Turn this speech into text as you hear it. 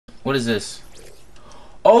What is this?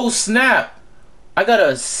 Oh snap! I got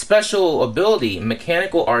a special ability.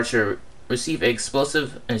 Mechanical Archer. Receive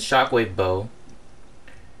explosive and shockwave bow.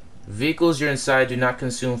 Vehicles you're inside do not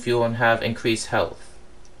consume fuel and have increased health.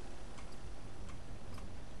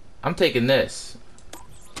 I'm taking this.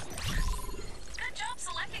 Good job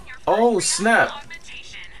selecting your Oh snap!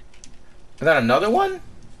 augmentation. I got another one?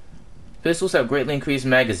 Pistols have greatly increased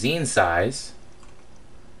magazine size.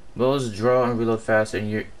 Bows draw and reload faster,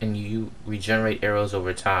 and you regenerate arrows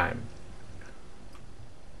over time.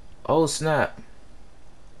 Oh snap!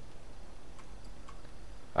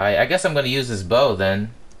 I guess I'm gonna use this bow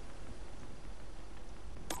then.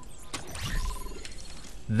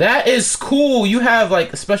 That is cool. You have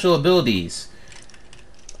like special abilities.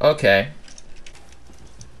 Okay.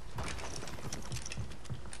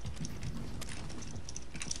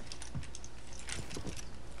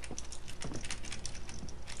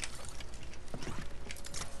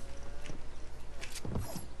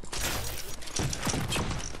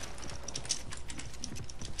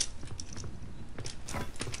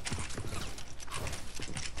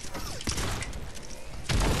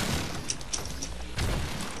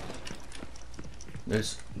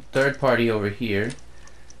 There's third party over here.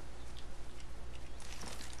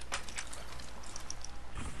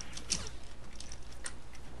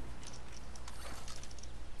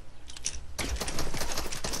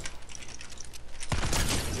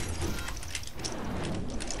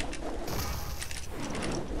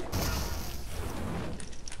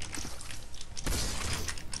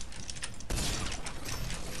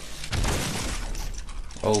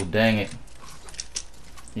 Oh dang it.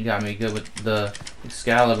 You got me good with the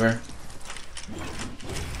Excalibur.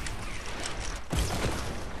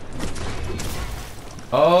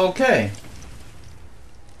 Okay.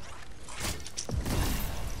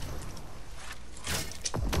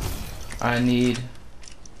 I need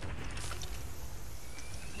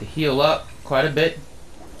to heal up quite a bit.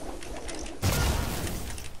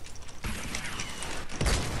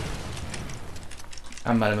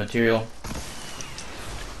 I'm out of material.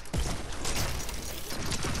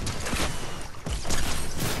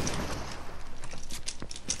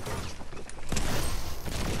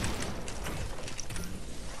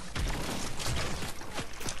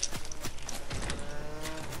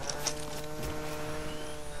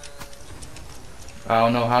 I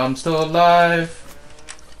don't know how I'm still alive.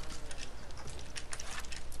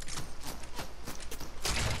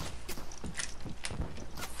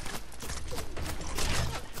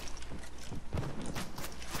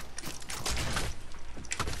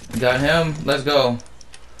 Got him. Let's go.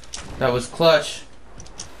 That was clutch.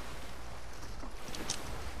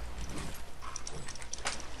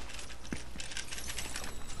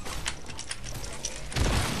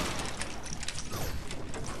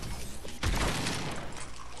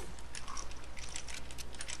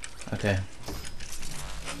 Okay.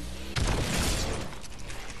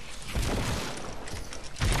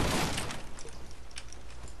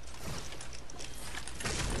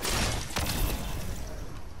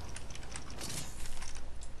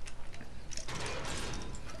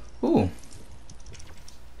 Ooh.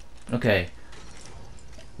 Okay.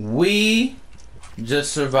 We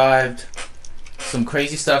just survived some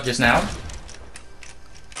crazy stuff just now.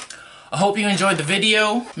 I hope you enjoyed the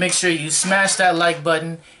video. Make sure you smash that like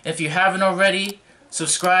button. If you haven't already,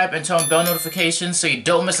 subscribe and turn on bell notifications so you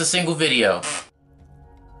don't miss a single video.